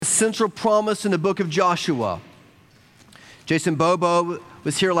central promise in the book of Joshua. Jason Bobo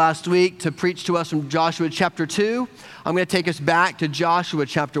was here last week to preach to us from Joshua chapter 2. I'm going to take us back to Joshua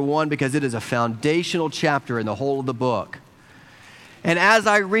chapter 1 because it is a foundational chapter in the whole of the book. And as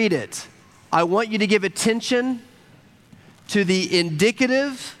I read it, I want you to give attention to the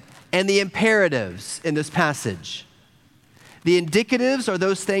indicative and the imperatives in this passage. The indicatives are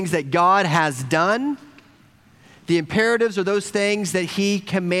those things that God has done. The imperatives are those things that he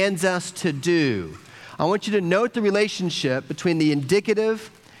commands us to do. I want you to note the relationship between the indicative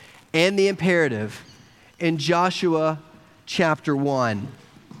and the imperative in Joshua chapter 1.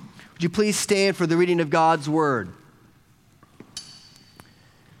 Would you please stand for the reading of God's word?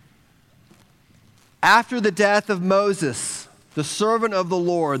 After the death of Moses, the servant of the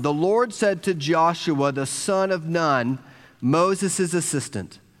Lord said to Joshua, the son of Nun, Moses'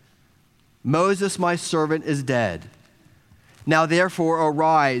 assistant, Moses, my servant, is dead. Now therefore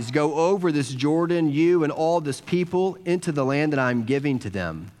arise, go over this Jordan, you and all this people, into the land that I am giving to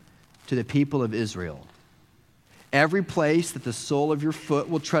them, to the people of Israel. Every place that the sole of your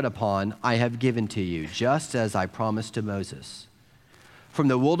foot will tread upon, I have given to you, just as I promised to Moses. From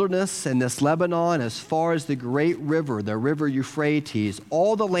the wilderness and this Lebanon, as far as the great river, the river Euphrates,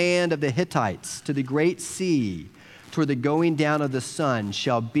 all the land of the Hittites, to the great sea, toward the going down of the sun,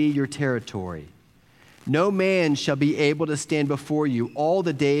 shall be your territory. No man shall be able to stand before you all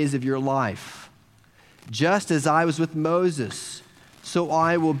the days of your life. Just as I was with Moses, so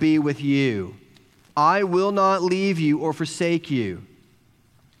I will be with you. I will not leave you or forsake you.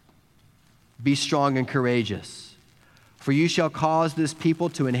 Be strong and courageous, for you shall cause this people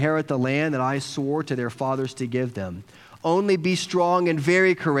to inherit the land that I swore to their fathers to give them. Only be strong and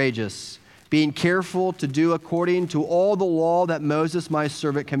very courageous, being careful to do according to all the law that Moses my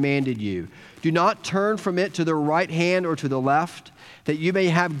servant commanded you. Do not turn from it to the right hand or to the left, that you may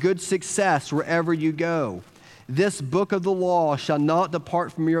have good success wherever you go. This book of the law shall not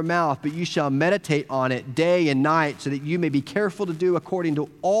depart from your mouth, but you shall meditate on it day and night, so that you may be careful to do according to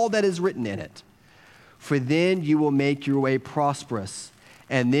all that is written in it. For then you will make your way prosperous,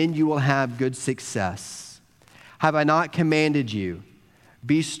 and then you will have good success. Have I not commanded you?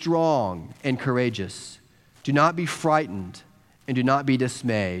 Be strong and courageous. Do not be frightened, and do not be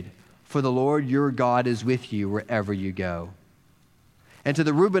dismayed, for the Lord your God is with you wherever you go. And to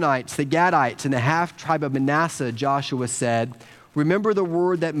the Reubenites, the Gadites, and the half-tribe of Manasseh, Joshua said, remember the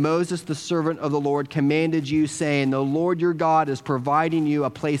word that Moses, the servant of the Lord, commanded you, saying, the Lord your God is providing you a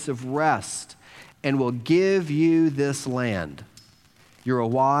place of rest and will give you this land. Your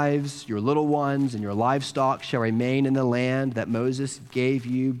wives, your little ones, and your livestock shall remain in the land that Moses gave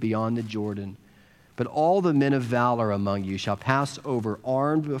you beyond the Jordan. But all the men of valor among you shall pass over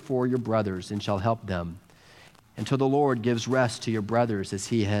armed before your brothers and shall help them, until the Lord gives rest to your brothers as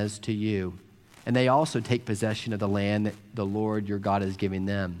he has to you. And they also take possession of the land that the Lord your God is giving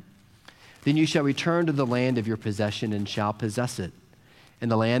them. Then you shall return to the land of your possession and shall possess it, in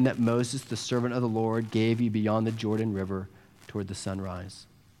the land that Moses, the servant of the Lord, gave you beyond the Jordan River toward the sunrise.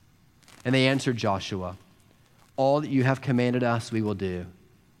 And they answered Joshua, all that you have commanded us we will do,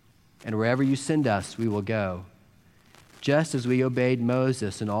 and wherever you send us we will go. Just as we obeyed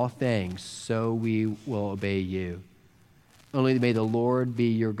Moses in all things, so we will obey you. Only may the Lord be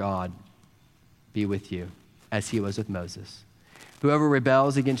your God, be with you, as he was with Moses. Whoever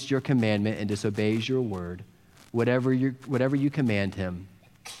rebels against your commandment and disobeys your word, whatever you command him,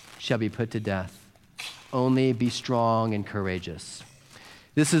 shall be put to death. Only be strong and courageous.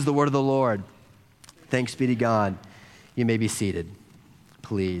 This is the word of the Lord. Thanks be to God. You may be seated,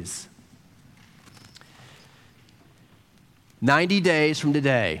 please. 90 days from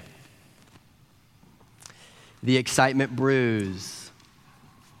today, the excitement brews.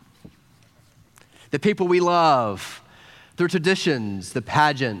 The people we love, their traditions, the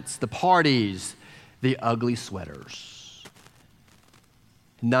pageants, the parties, the ugly sweaters.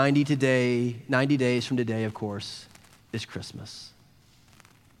 90 days from today, of course, is Christmas.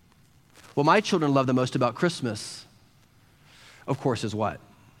 What my children love the most about Christmas, of course, is what?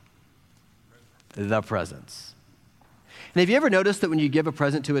 The presents. And have you ever noticed that when you give a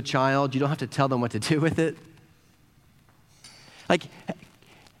present to a child, you don't have to tell them what to do with it? Like,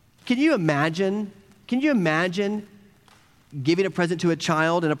 can you imagine giving a present to a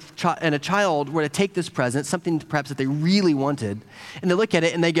child and a child were to take this present, something perhaps that they really wanted, and they look at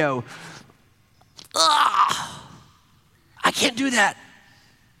it and they go, I can't do that.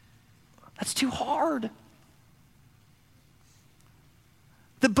 That's too hard.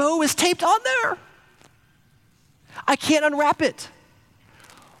 The bow is taped on there. I can't unwrap it.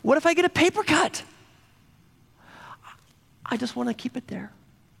 What if I get a paper cut? I just want to keep it there.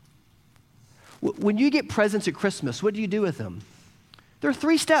 When you get presents at Christmas, what do you do with them? There are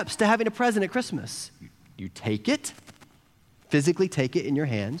 3 steps to having a present at Christmas. You take it, physically take it in your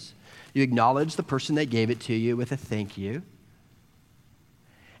hands. You acknowledge the person that gave it to you with a thank you.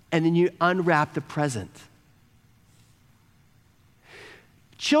 And then you unwrap the present.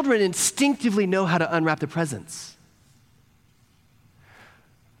 Children instinctively know how to unwrap the presents.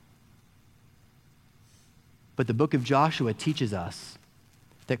 But the book of Joshua teaches us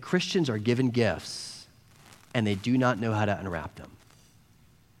that Christians are given gifts and they do not know how to unwrap them.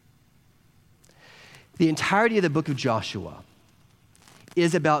 The entirety of the book of Joshua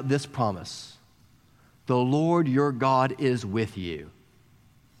is about this promise: the Lord your God is with you.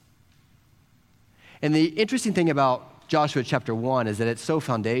 And the interesting thing about Joshua chapter 1 is that it's so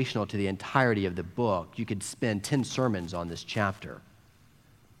foundational to the entirety of the book. You could spend 10 sermons on this chapter.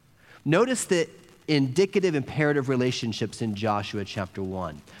 Notice the indicative imperative relationships in Joshua chapter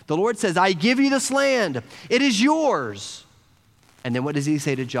 1. The Lord says, I give you this land. It is yours. And then what does he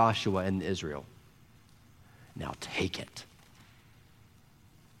say to Joshua and Israel? Now take it.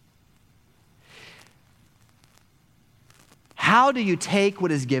 How do you take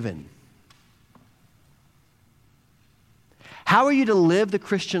what is given? How are you to live the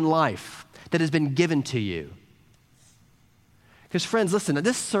Christian life that has been given to you? Because friends, listen,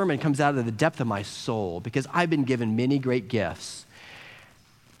 this sermon comes out of the depth of my soul because I've been given many great gifts.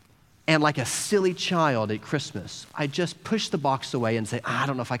 And like a silly child at Christmas, I just push the box away and say, I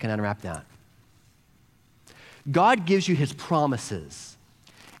don't know if I can unwrap that. God gives you his promises.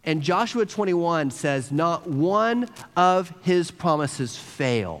 And Joshua 21 says, not one of his promises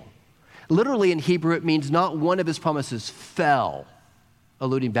fail. Literally in Hebrew, it means not one of his promises fell,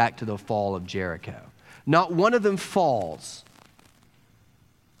 alluding back to the fall of Jericho. Not one of them falls.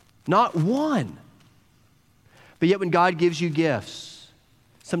 Not one. But yet when God gives you gifts,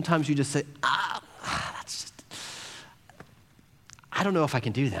 sometimes you just say, that's just, I don't know if I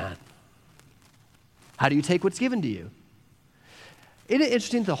can do that. How do you take what's given to you? Isn't it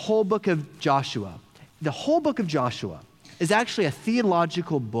interesting, the whole book of Joshua is actually a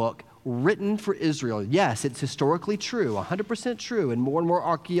theological book written for Israel. Yes, it's historically true, 100% true, and more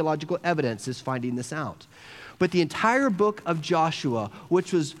archaeological evidence is finding this out. But the entire book of Joshua,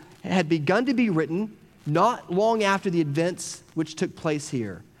 which had begun to be written not long after the events which took place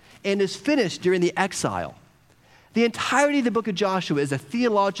here, and is finished during the exile. The entirety of the book of Joshua is a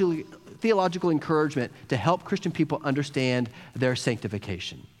theological encouragement to help Christian people understand their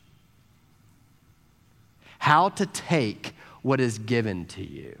sanctification. How to take what is given to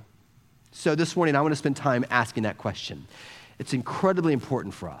you. So this morning, I want to spend time asking that question. It's incredibly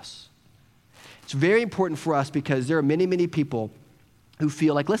important for us. It's very important for us because there are many, many people who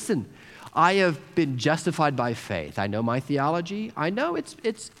feel like, listen, I have been justified by faith. I know my theology. I know it's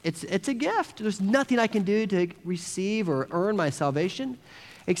a gift. There's nothing I can do to receive or earn my salvation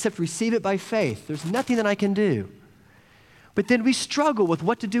except receive it by faith. There's nothing that I can do. But then we struggle with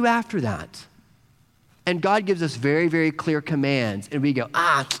what to do after that. And God gives us very, very clear commands, and we go,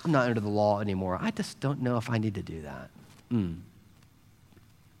 I'm not under the law anymore. I just don't know if I need to do that.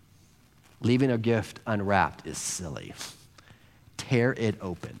 Leaving a gift unwrapped is silly. Tear it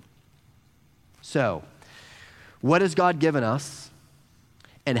open. So, what has God given us,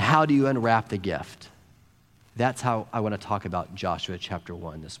 and how do you unwrap the gift? That's how I want to talk about Joshua chapter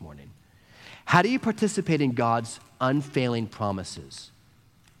 1 this morning. How do you participate in God's unfailing promises?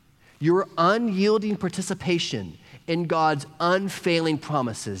 Your unyielding participation in God's unfailing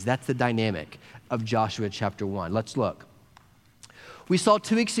promises. That's the dynamic of Joshua chapter 1. Let's look. We saw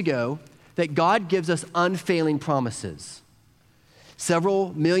 2 weeks ago that God gives us unfailing promises.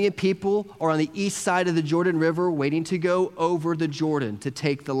 Several million people are on the east side of the Jordan River waiting to go over the Jordan to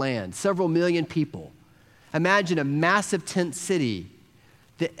take the land. Several million people. Imagine a massive tent city,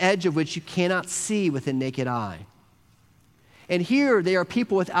 the edge of which you cannot see with the naked eye. And here they are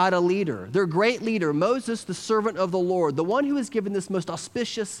people without a leader. Their great leader, Moses, the servant of the Lord, the one who is given this most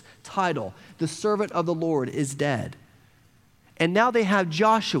auspicious title, the servant of the Lord, is dead. And now they have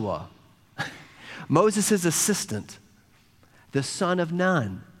Joshua, Moses' assistant, the son of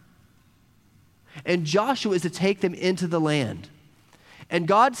Nun. And Joshua is to take them into the land. And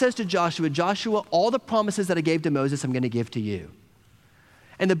God says to Joshua, Joshua, all the promises that I gave to Moses, I'm going to give to you.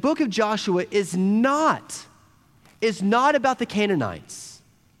 And the book of Joshua is not about the Canaanites.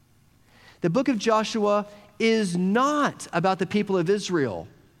 The book of Joshua is not about the people of Israel.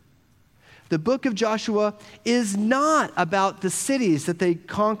 The book of Joshua is not about the cities that they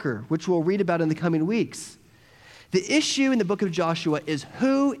conquer, which we'll read about in the coming weeks. The issue in the book of Joshua is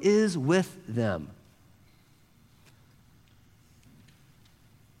who is with them.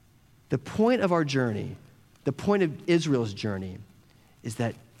 The point of our journey, the point of Israel's journey, is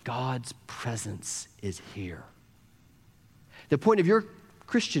that God's presence is here. The point of your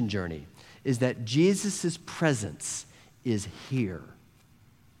Christian journey is that Jesus' presence is here.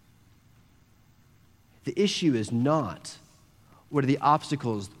 The issue is not what are the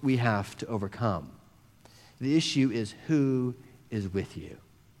obstacles we have to overcome. The issue is who is with you.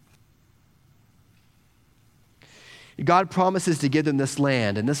 God promises to give them this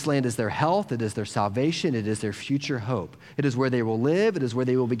land, and this land is their health, it is their salvation, it is their future hope. It is where they will live, it is where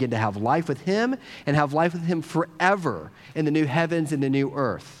they will begin to have life with Him and have life with Him forever in the new heavens and the new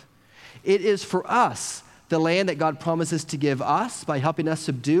earth. It is for us the land that God promises to give us by helping us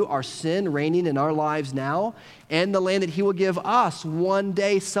subdue our sin reigning in our lives now, and the land that He will give us one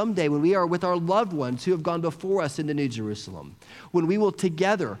day, someday, when we are with our loved ones who have gone before us in the New Jerusalem, when we will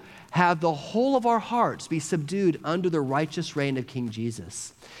together have the whole of our hearts be subdued under the righteous reign of King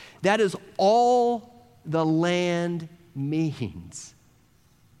Jesus. That is all the land means,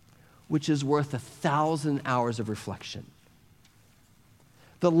 which is worth 1,000 hours of reflection.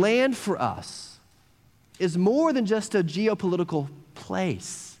 The land for us is more than just a geopolitical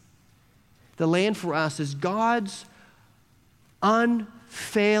place. The land for us is God's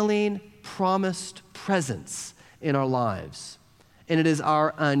unfailing, promised presence in our lives. And it is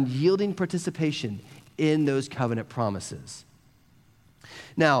our unyielding participation in those covenant promises.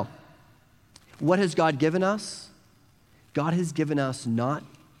 Now, what has God given us? God has given us not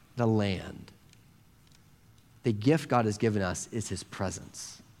the land. The gift God has given us is His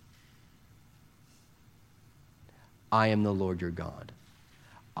presence. I am the Lord your God.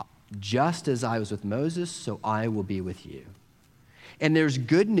 Just as I was with Moses, so I will be with you. And there's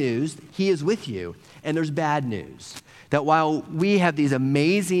good news, He is with you, and there's bad news. That while we have these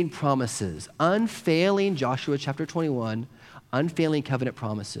amazing promises, unfailing, Joshua chapter 21, unfailing covenant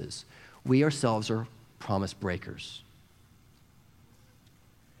promises, we ourselves are promise breakers.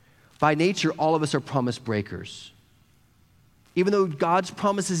 By nature, all of us are promise breakers. Even though God's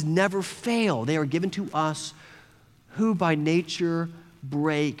promises never fail, they are given to us who by nature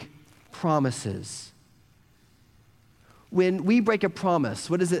break promises. When we break a promise,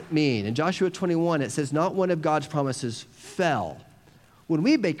 what does it mean? In Joshua 21, it says, not one of God's promises fell. When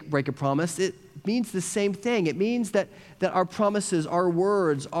we break a promise, it means the same thing. It means that our promises, our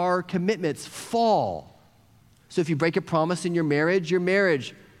words, our commitments fall. So if you break a promise in your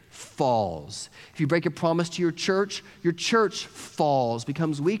marriage falls. If you break a promise to your church falls,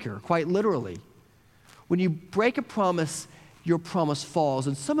 becomes weaker, quite literally. When you break a promise, your promise falls.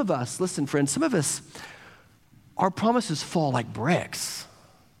 And some of us, listen, friends, some of us, our promises fall like bricks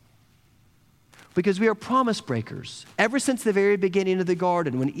because we are promise breakers. Ever since the very beginning of the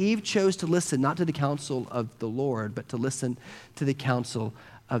garden, when Eve chose to listen not to the counsel of the Lord, but to listen to the counsel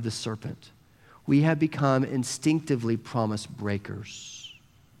of the serpent, we have become instinctively promise breakers.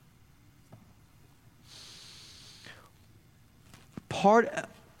 Part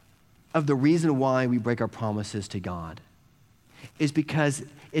of the reason why we break our promises to God is because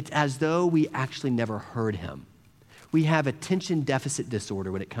it's as though we actually never heard Him. We have attention deficit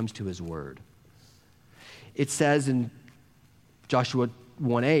disorder when it comes to His word. It says in Joshua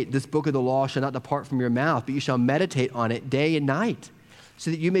 1:8, this book of the law shall not depart from your mouth, but you shall meditate on it day and night,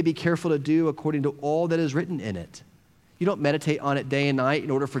 so that you may be careful to do according to all that is written in it. You don't meditate on it day and night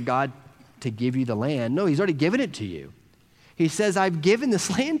in order for God to give you the land. No, He's already given it to you. He says, I've given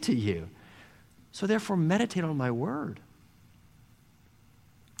this land to you. So therefore, meditate on my word.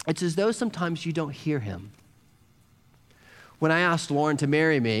 It's as though sometimes you don't hear Him. When I asked Lauren to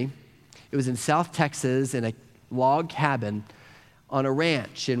marry me, it was in South Texas in a log cabin on a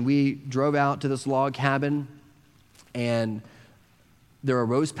ranch. And we drove out to this log cabin, and there are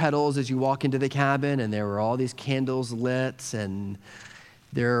rose petals as you walk into the cabin, and there were all these candles lit, and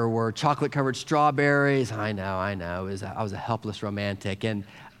there were chocolate-covered strawberries. I know. I was a helpless romantic. And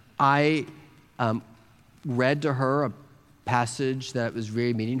I read to her a passage that was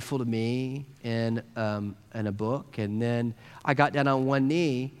very meaningful to me in a book. And then I got down on one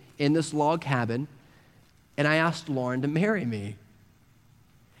knee in this log cabin, and I asked Lauren to marry me.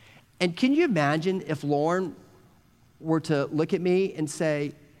 And can you imagine if Lauren were to look at me and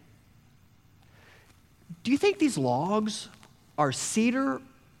say, do you think these logs are cedar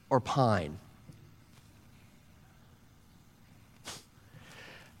or pine?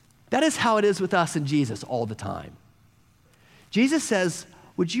 That is how it is with us and Jesus all the time. Jesus says,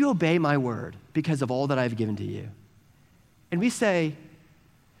 would you obey my word because of all that I've given to you? And we say,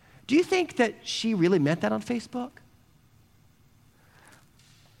 do you think that she really meant that on Facebook?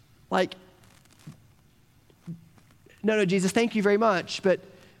 Like, no, Jesus, thank you very much, but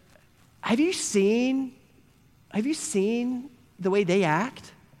have you seen the way they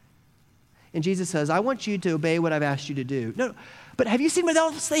act? And Jesus says, I want you to obey what I've asked you to do. No, but have you seen what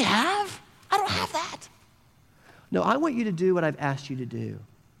else they have? I don't have that. No, I want you to do what I've asked you to do.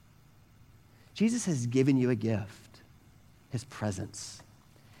 Jesus has given you a gift, his presence.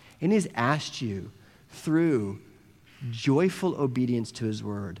 And he's asked you through joyful obedience to his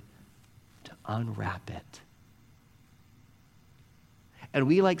word to unwrap it. And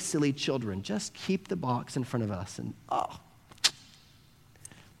we, like silly children, just keep the box in front of us and, I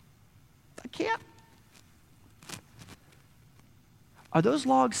can't. Are those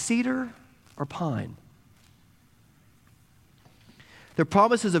logs cedar or pine? The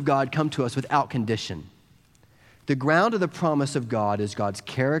promises of God come to us without condition. The ground of the promise of God is God's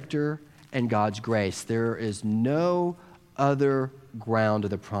character and God's grace. There is no other ground of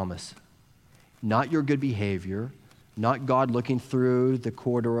the promise. Not your good behavior, not God looking through the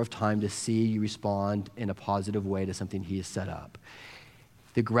corridor of time to see you respond in a positive way to something he has set up.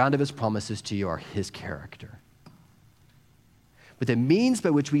 The ground of his promises to you are his character. But the means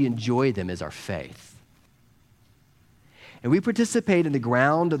by which we enjoy them is our faith. And we participate in the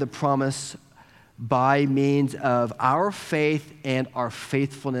ground of the promise by means of our faith and our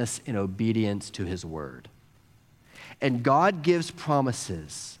faithfulness in obedience to his word. And God gives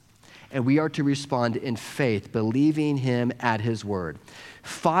promises, and we are to respond in faith, believing him at his word.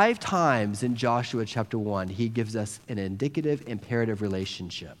 5 times in Joshua chapter 1, he gives us an indicative, imperative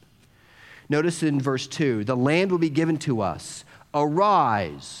relationship. Notice in verse 2, the land will be given to us.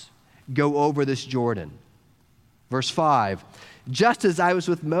 Arise, go over this Jordan. Verse 5, just as I was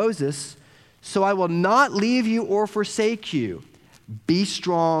with Moses, so I will not leave you or forsake you. Be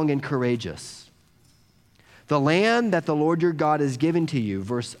strong and courageous. The land that the Lord your God has given to you,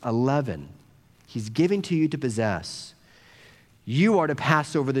 verse 11, he's giving to you to possess. You are to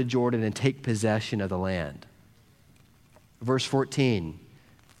pass over the Jordan and take possession of the land. Verse 14,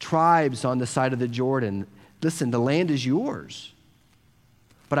 tribes on the side of the Jordan, listen, the land is yours.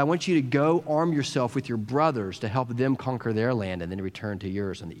 But I want you to go arm yourself with your brothers to help them conquer their land and then return to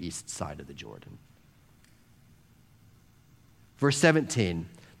yours on the east side of the Jordan. Verse 17,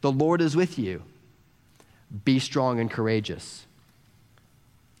 the Lord is with you. Be strong and courageous.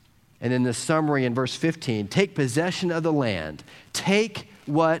 And then the summary in verse 15, take possession of the land. Take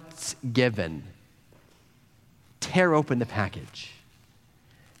what's given. Tear open the package.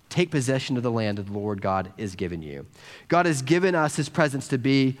 Take possession of the land that the Lord God is giving you. God has given us his presence to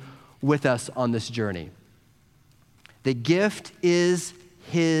be with us on this journey. The gift is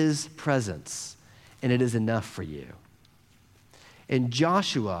his presence, and it is enough for you. And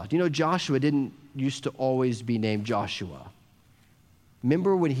Joshua, do you know Joshua didn't used to always be named Joshua?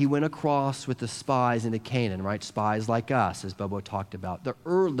 Remember when he went across with the spies into Canaan, right? Spies like us, as Bobo talked about.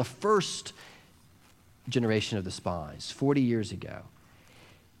 The first generation of the spies, 40 years ago.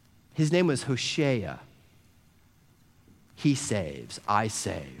 His name was Hoshea. He saves, I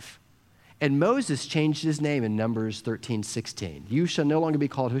save. And Moses changed his name in Numbers 13:16. You shall no longer be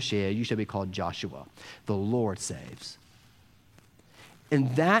called Hoshea, you shall be called Joshua. The Lord saves.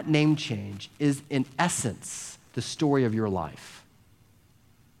 And that name change is, in essence, the story of your life.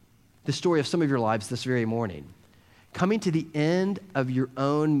 The story of some of your lives this very morning. Coming to the end of your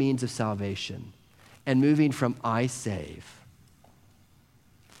own means of salvation and moving from I save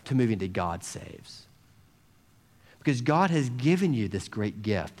to moving to God saves. Because God has given you this great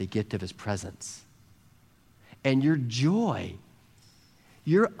gift, the gift of his presence. And your joy,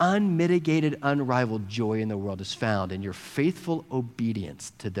 your unmitigated, unrivaled joy in the world is found in your faithful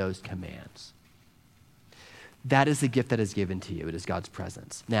obedience to those commands. That is the gift that is given to you. It is God's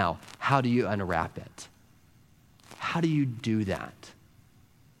presence. Now, how do you unwrap it? How do you do that?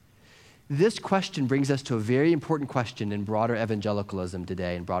 This question brings us to a very important question in broader evangelicalism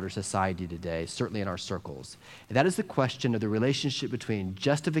today, in broader society today, certainly in our circles. And that is the question of the relationship between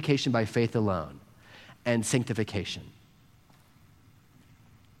justification by faith alone and sanctification.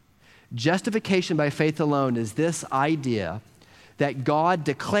 Justification by faith alone is this idea that God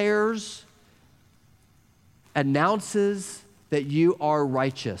declares, announces that you are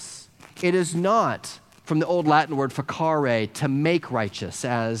righteous. It is not from the old Latin word facere, to make righteous,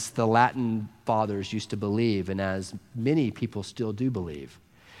 as the Latin fathers used to believe and as many people still do believe.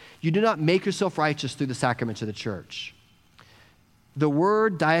 You do not make yourself righteous through the sacraments of the church. The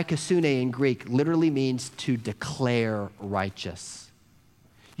word dikaiosune in Greek literally means to declare righteous.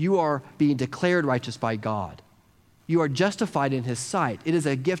 You are being declared righteous by God. You are justified in his sight. It is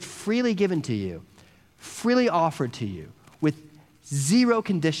a gift freely given to you, freely offered to you, with zero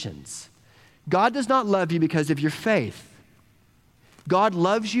conditions. God does not love you because of your faith. God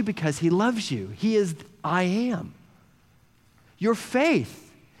loves you because he loves you. He is I am. Your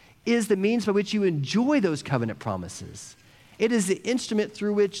faith is the means by which you enjoy those covenant promises. It is the instrument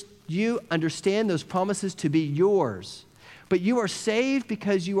through which you understand those promises to be yours. But you are saved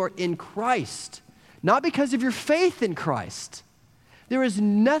because you are in Christ, not because of your faith in Christ. There is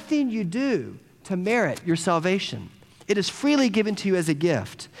nothing you do to merit your salvation. It is freely given to you as a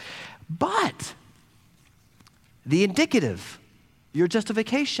gift. But the indicative, your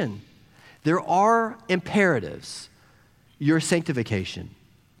justification, there are imperatives, your sanctification.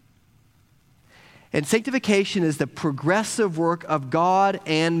 And sanctification is the progressive work of God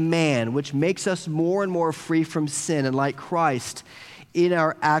and man, which makes us more and more free from sin and like Christ in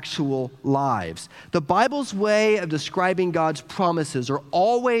our actual lives. The Bible's way of describing God's promises are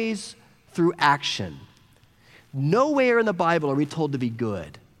always through action. Nowhere in the Bible are we told to be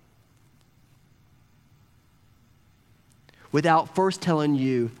good without first telling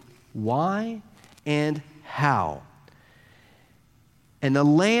you why and how. And the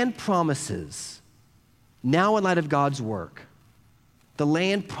land promises, now in light of God's work, the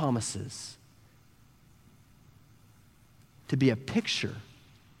land promises to be a picture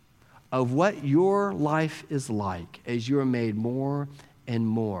of what your life is like as you are made more and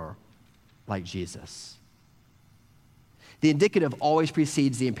more like Jesus. The indicative always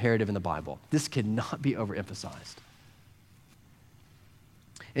precedes the imperative in the Bible. This cannot be overemphasized.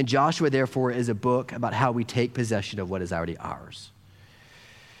 And Joshua, therefore, is a book about how we take possession of what is already ours.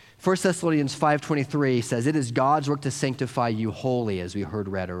 1 Thessalonians 5:23 says, it is God's work to sanctify you wholly, as we heard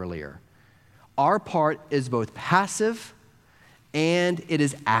read earlier. Our part is both passive and it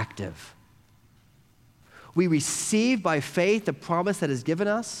is active. We receive by faith the promise that is given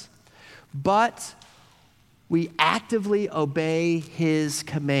us, but we actively obey his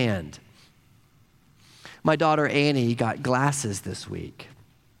command. My daughter Annie got glasses this week.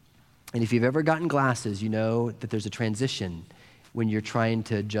 And if you've ever gotten glasses, you know that there's a transition when you're trying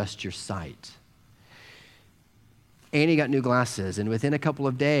to adjust your sight. Annie got new glasses, and within a couple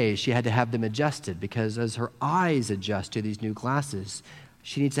of days, she had to have them adjusted because as her eyes adjust to these new glasses,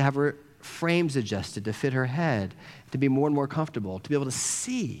 she needs to have her frames adjusted to fit her head, to be more and more comfortable, to be able to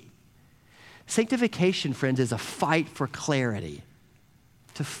see. Sanctification, friends, is a fight for clarity,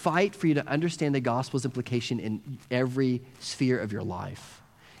 to fight for you to understand the gospel's implication in every sphere of your life.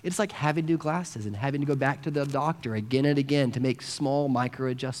 It's like having new glasses and having to go back to the doctor again and again to make small micro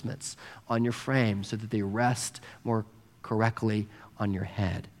adjustments on your frame so that they rest more correctly on your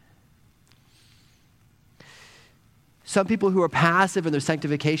head. Some people who are passive in their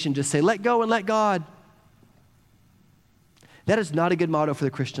sanctification just say, let go and let God. That is not a good motto for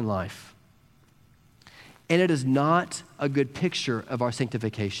the Christian life. And it is not a good picture of our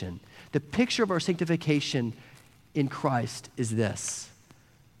sanctification. The picture of our sanctification in Christ is this.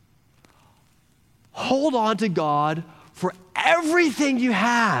 Hold on to God for everything you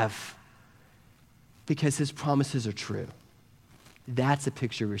have because his promises are true. That's a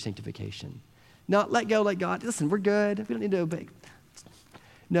picture of your sanctification. Not let go, let God. Listen, we're good. We don't need to obey.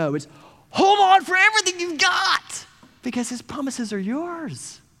 No, it's hold on for everything you've got because his promises are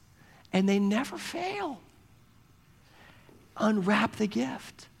yours and they never fail. Unwrap the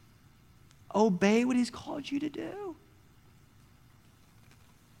gift. Obey what he's called you to do.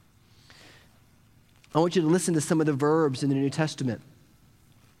 I want you to listen to some of the verbs in the New Testament.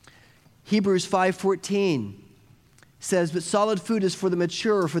 Hebrews 5:14 says, but solid food is for the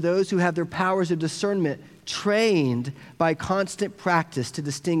mature, for those who have their powers of discernment trained by constant practice to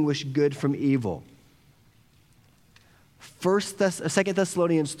distinguish good from evil. 2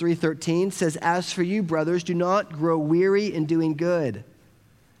 Thessalonians 3:13 says, as for you, brothers, do not grow weary in doing good.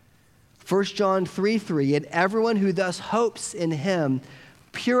 1 John 3:3, and everyone who thus hopes in him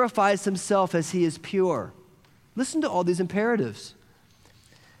purifies himself as he is pure. Listen to all these imperatives.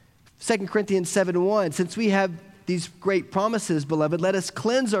 2 Corinthians 7:1, since we have these great promises, beloved, let us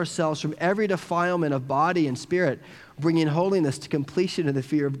cleanse ourselves from every defilement of body and spirit, bringing holiness to completion in the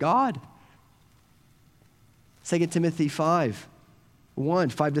fear of God. 2 Timothy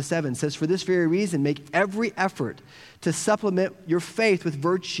 5:5-7 says, for this very reason, make every effort to supplement your faith with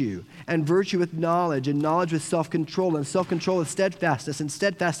virtue, and virtue with knowledge, and knowledge with self-control, and self-control with steadfastness, and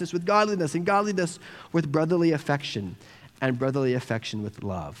steadfastness with godliness, and godliness with brotherly affection, and brotherly affection with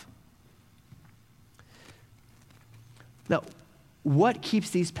love. Now, what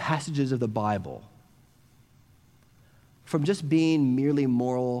keeps these passages of the Bible from just being merely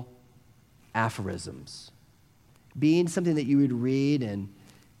moral aphorisms, being something that you would read in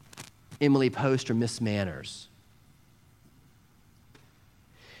Emily Post or Miss Manners?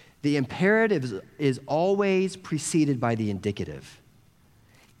 The imperative is always preceded by the indicative.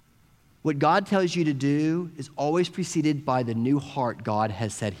 What God tells you to do is always preceded by the new heart God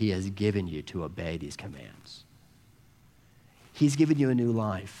has said he has given you to obey these commands. He's given you a new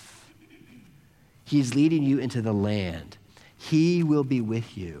life. He's leading you into the land. He will be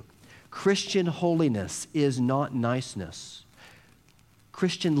with you. Christian holiness is not niceness.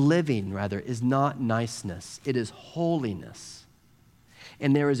 Christian living, rather, is not niceness. It is holiness.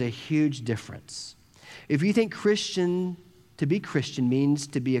 And there is a huge difference. If you think to be Christian means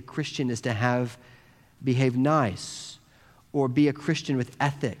to be a Christian is to behave nice or be a Christian with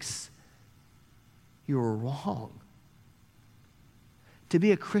ethics, you're wrong. To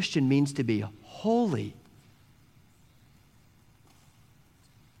be a Christian means to be holy.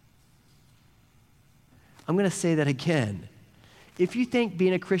 I'm going to say that again. If you think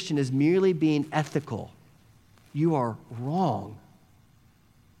being a Christian is merely being ethical, you are wrong.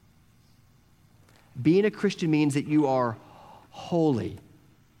 Being a Christian means that you are holy.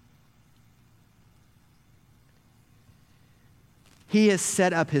 He has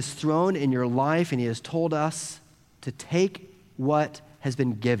set up his throne in your life, and he has told us to take what has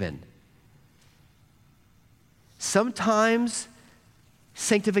been given. Sometimes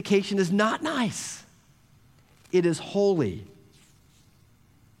sanctification is not nice. It is holy.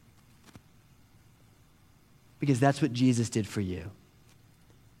 Because that's what Jesus did for you.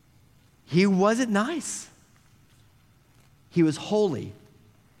 He wasn't nice. He was holy.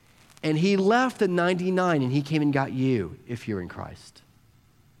 And he left the 99 and he came and got you if you're in Christ.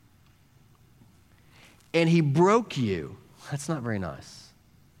 And he broke you, that's not very nice,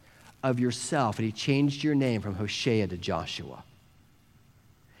 of yourself. And he changed your name from Hosea to Joshua.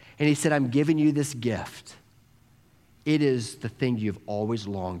 And he said, I'm giving you this gift. It is the thing you've always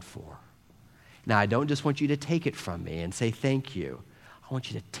longed for. Now, I don't just want you to take it from me and say thank you. I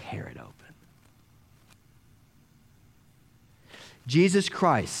want you to tear it open. Jesus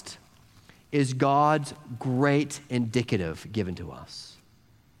Christ is God's great indicative given to us.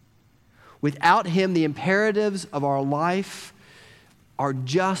 Without him, the imperatives of our life are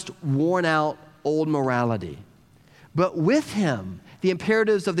just worn out old morality. But with him, the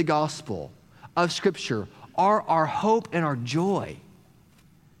imperatives of the gospel, of Scripture, are our hope and our joy.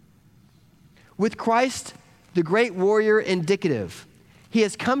 With Christ, the great warrior indicative, he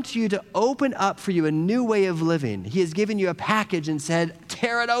has come to you to open up for you a new way of living. He has given you a package and said,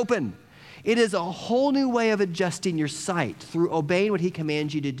 tear it open. It is a whole new way of adjusting your sight through obeying what he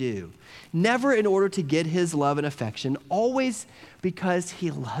commands you to do. Never in order to get his love and affection, always because he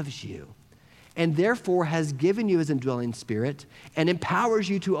loves you and therefore has given you his indwelling spirit and empowers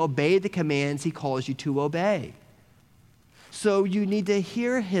you to obey the commands he calls you to obey. So you need to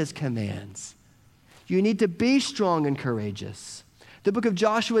hear his commands. You need to be strong and courageous. The book of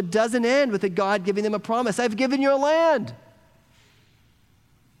Joshua doesn't end with a God giving them a promise. I've given you a land.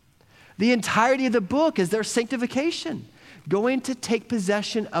 The entirety of the book is their sanctification, going to take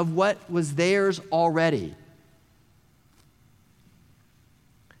possession of what was theirs already.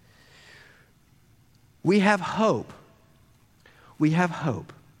 We have hope. We have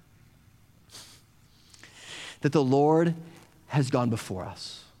hope that the Lord has gone before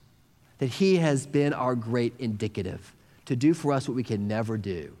us, that he has been our great indicative to do for us what we can never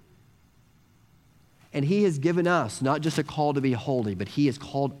do. And he has given us not just a call to be holy, but he has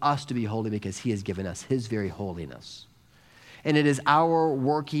called us to be holy because he has given us his very holiness. And it is our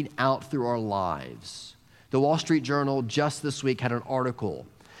working out through our lives. The Wall Street Journal just this week had an article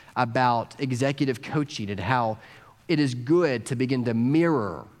about executive coaching and how it is good to begin to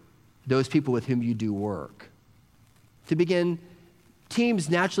mirror those people with whom you do work. Teams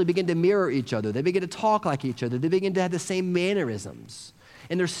naturally begin to mirror each other. They begin to talk like each other. They begin to have the same mannerisms.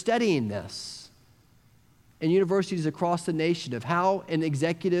 And they're studying this in universities across the nation of how in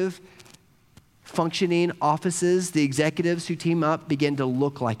executive functioning offices, the executives who team up begin to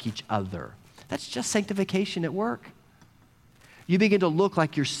look like each other. That's just sanctification at work. You begin to look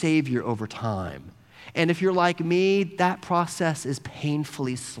like your Savior over time. And if you're like me, that process is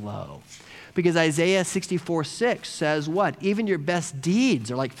painfully slow. Because Isaiah 64:6 says what? Even your best deeds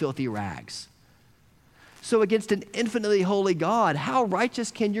are like filthy rags. So against an infinitely holy God, how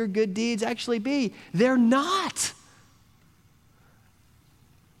righteous can your good deeds actually be? They're not.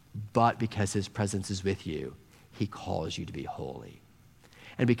 But because his presence is with you, he calls you to be holy.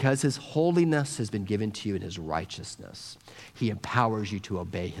 And because his holiness has been given to you in his righteousness, he empowers you to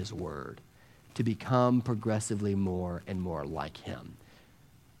obey his word, to become progressively more and more like him.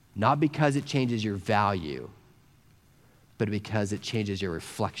 Not because it changes your value, but because it changes your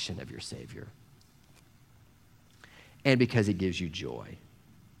reflection of your Savior. And because it gives you joy.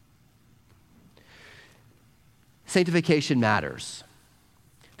 Sanctification matters.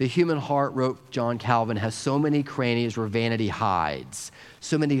 The human heart, wrote John Calvin, has so many crannies where vanity hides,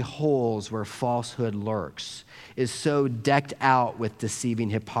 so many holes where falsehood lurks, is so decked out with deceiving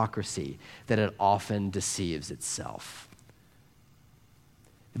hypocrisy that it often deceives itself.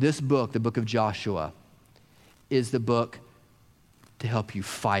 This book, the book of Joshua, is the book to help you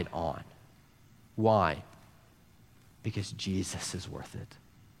fight on. Why? Because Jesus is worth it.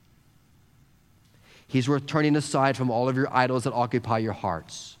 He's worth turning aside from all of your idols that occupy your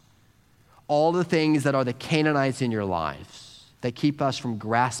hearts, all the things that are the Canaanites in your lives that keep us from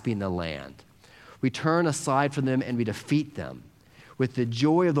grasping the land. We turn aside from them and we defeat them with the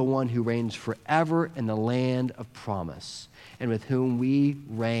joy of the one who reigns forever in the land of promise, and with whom we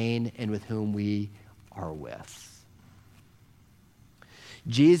reign and with whom we are with.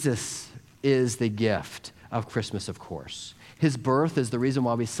 Jesus is the gift of Christmas, of course. His birth is the reason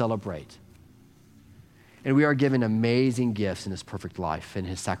why we celebrate. And we are given amazing gifts in his perfect life and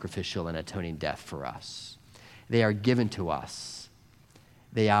his sacrificial and atoning death for us. They are given to us.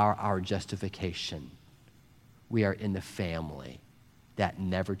 They are our justification. We are in the family that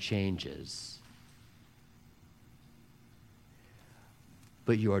never changes.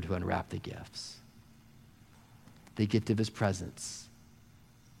 But you are to unwrap the gifts, the gift of his presence.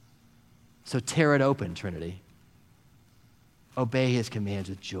 So tear it open, Trinity. Obey his commands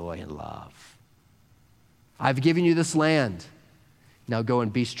with joy and love. I've given you this land. Now go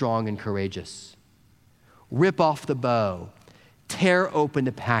and be strong and courageous. Rip off the bow. Tear open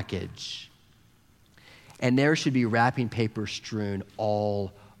the package. And there should be wrapping paper strewn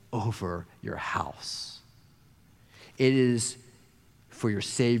all over your house. It is for your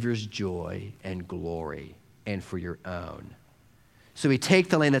Savior's joy and glory and for your own. So we take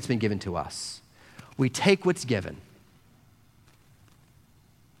the land that's been given to us. We take what's given.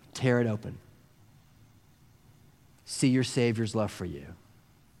 Tear it open. See your Savior's love for you.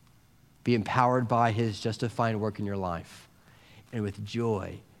 Be empowered by his justifying work in your life. And with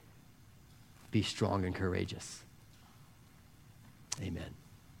joy, be strong and courageous. Amen.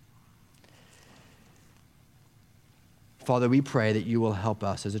 Father, we pray that you will help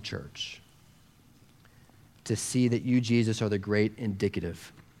us as a church to see that you, Jesus, are the great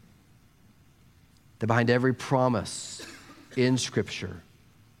indicative. That behind every promise in Scripture,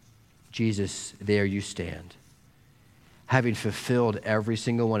 Jesus, there you stand, having fulfilled every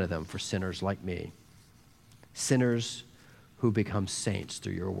single one of them for sinners like me, sinners who become saints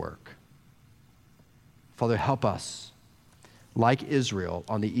through your work. Father, help us, like Israel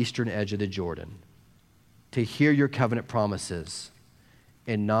on the eastern edge of the Jordan, to hear your covenant promises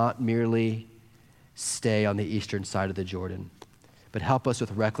and not merely stay on the eastern side of the Jordan, but help us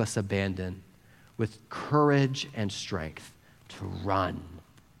with reckless abandon, with courage and strength to run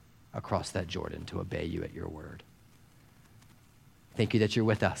across that Jordan to obey you at your word. Thank you that you're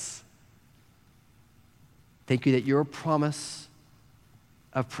with us. Thank you that your promise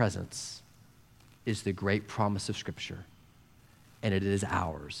of presence is the great promise of Scripture, and it is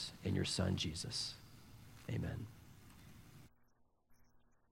ours in your Son, Jesus. Amen.